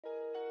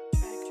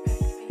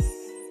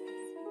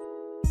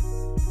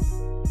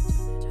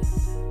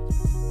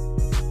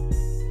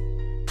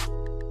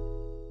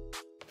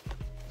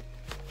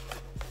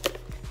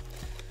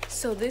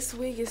So this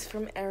wig is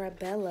from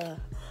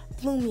Arabella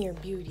Hair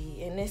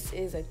Beauty, and this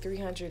is a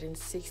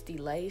 360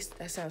 lace.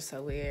 That sounds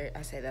so weird.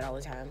 I say that all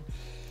the time.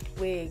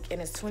 Wig, and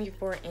it's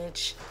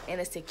 24-inch, and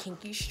it's a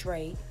kinky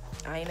straight.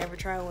 I ain't never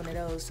tried one of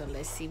those, so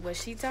let's see what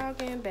she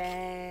talking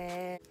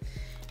about.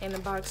 In the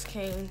box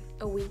came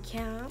a wig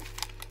cap,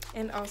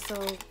 and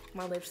also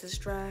my lips is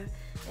dry,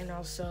 and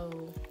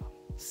also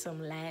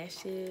some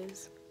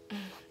lashes.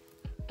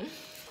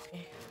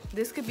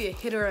 This could be a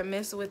hit or a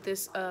miss with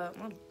this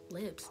my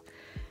lips.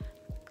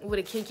 With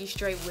a kinky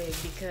straight wig,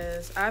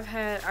 because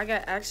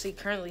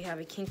currently have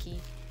a kinky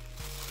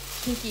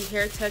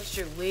hair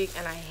textured wig,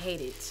 and I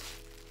hate it.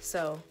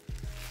 So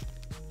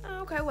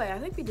okay, wait, I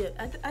think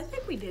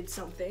we did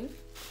something.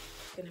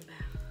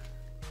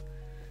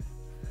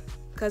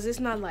 Cause it's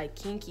not like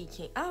kinky.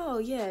 Oh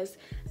yes,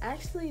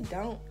 actually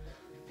don't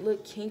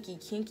look kinky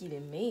to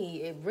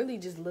me. It really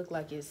just looked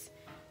like it's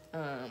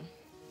a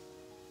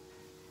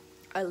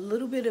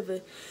little bit of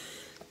a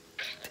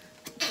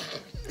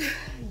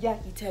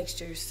Yaki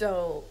texture.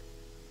 So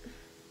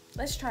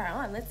let's try her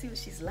on. Let's see what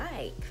she's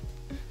like.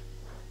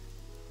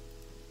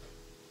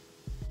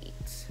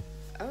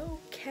 Oh,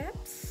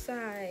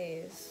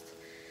 capsized.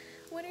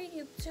 What are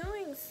you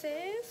doing,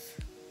 sis?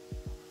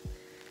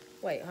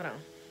 Wait, hold on.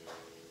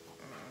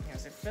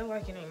 Does it feel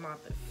like it ain't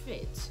about to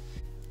fit?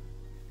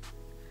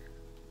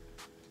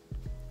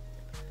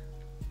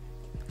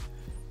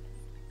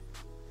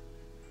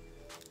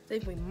 I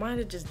think we might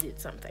have just did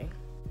something.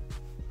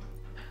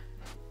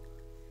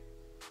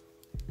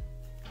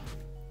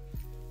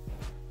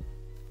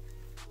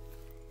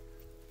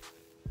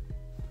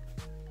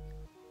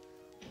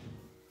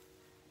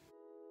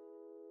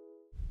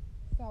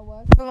 So I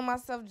was feeling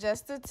myself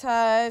just a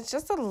touch,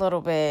 just a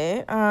little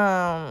bit.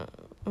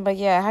 But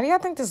yeah, how do y'all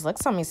think this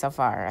looks on me so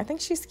far? I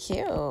think she's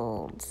cute.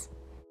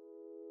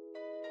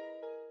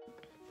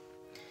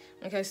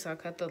 Okay, so I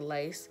cut the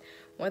lace.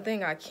 One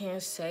thing I can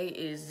say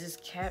is this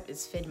cap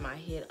is fitting my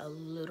head a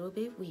little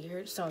bit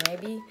weird. So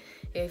maybe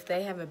if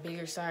they have a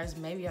bigger size,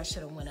 maybe I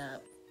should have went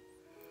up.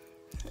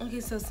 Okay,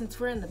 so since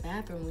we're in the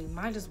bathroom, we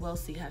might as well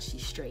see how she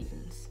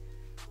straightens.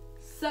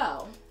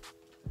 So,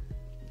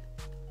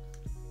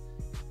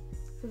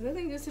 because I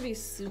think this would be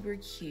super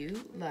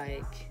cute,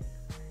 like,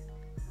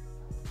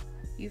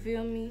 you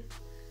feel me?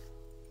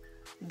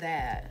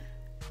 That.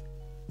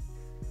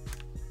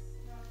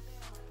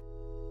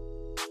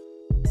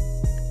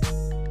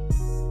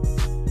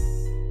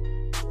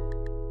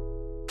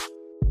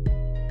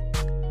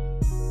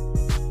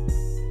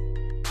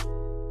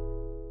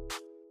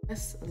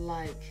 That's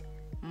like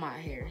my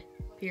hair,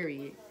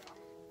 period.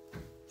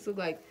 So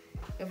like,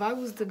 if I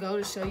was to go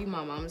to show you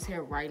my mama's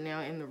hair right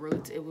now in the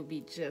roots, it would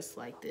be just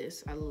like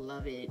this. I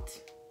love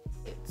it.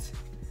 It's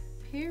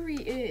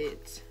period.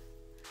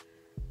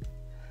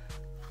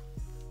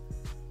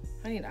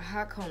 I need a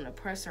hot comb to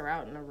press her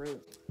out in the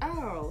roots.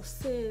 Oh,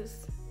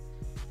 sis,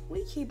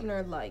 we keeping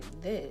her like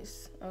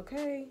this,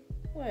 okay?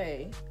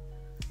 Wait,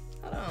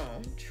 hold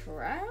on,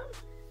 trap?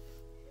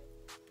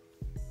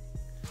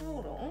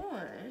 Hold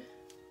on.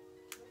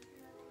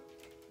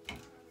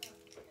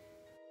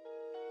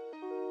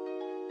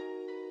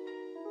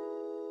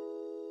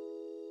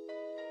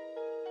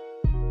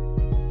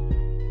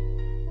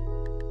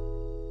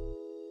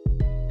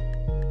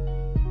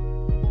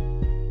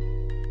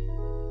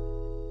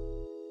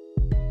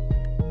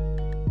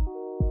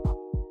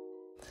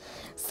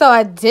 So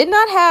I did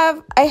not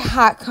have a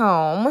hot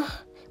comb.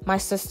 My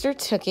sister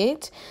took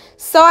it.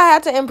 So I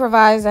had to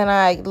improvise, and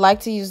I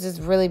like to use this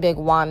really big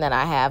wand that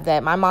I have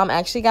that my mom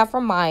actually got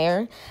from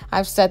Meijer.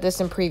 I've said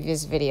this in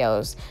previous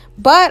videos.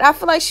 But I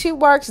feel like she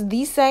works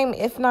the same,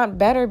 if not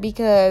better,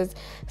 because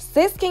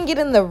sis can get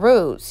in the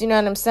roots. You know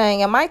what I'm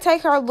saying? It might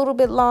take her a little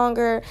bit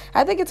longer.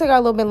 I think it took her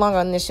a little bit longer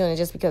on this unit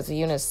just because the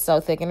unit is so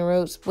thick in the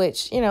roots,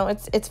 which, you know,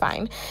 it's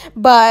fine.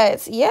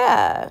 But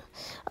yeah.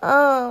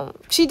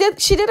 She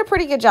did a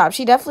pretty good job.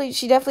 She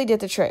definitely did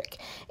the trick.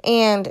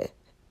 And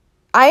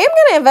I am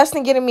gonna invest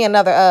in getting me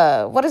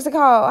another what is it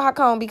called, hot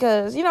comb,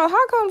 because you know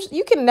hot combs,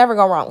 you can never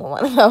go wrong with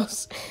one of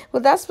those.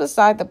 But that's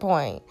beside the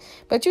point.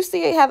 But you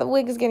see how the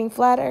wig is getting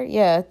flatter?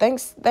 Yeah,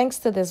 thanks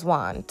to this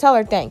wand. Tell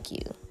her thank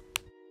you.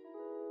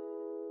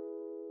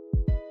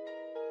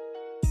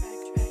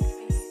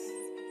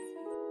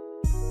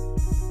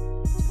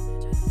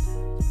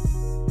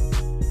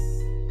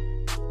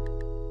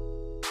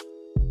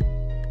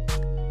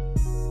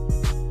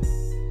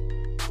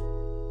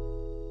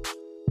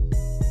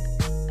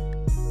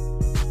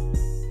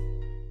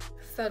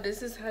 So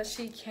this is how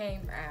she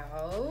came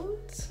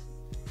out.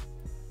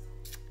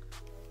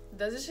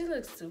 Doesn't she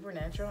look super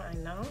natural? I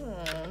know.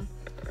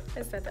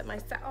 I said that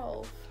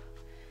myself.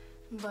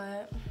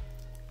 But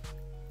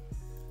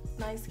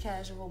nice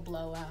casual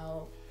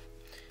blowout.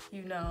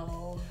 You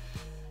know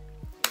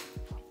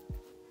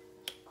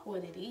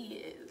what it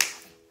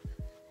is.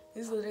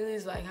 This literally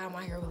is like how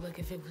my hair would look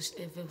if it was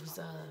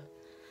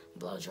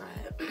blow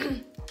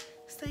dried.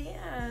 So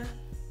yeah,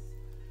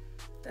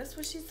 that's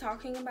what she's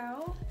talking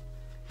about.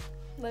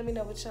 Let me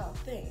know what y'all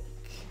think.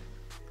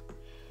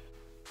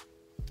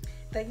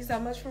 Thank you so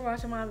much for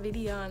watching my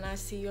video, and I'll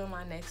see you on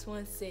my next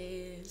one,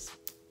 sis.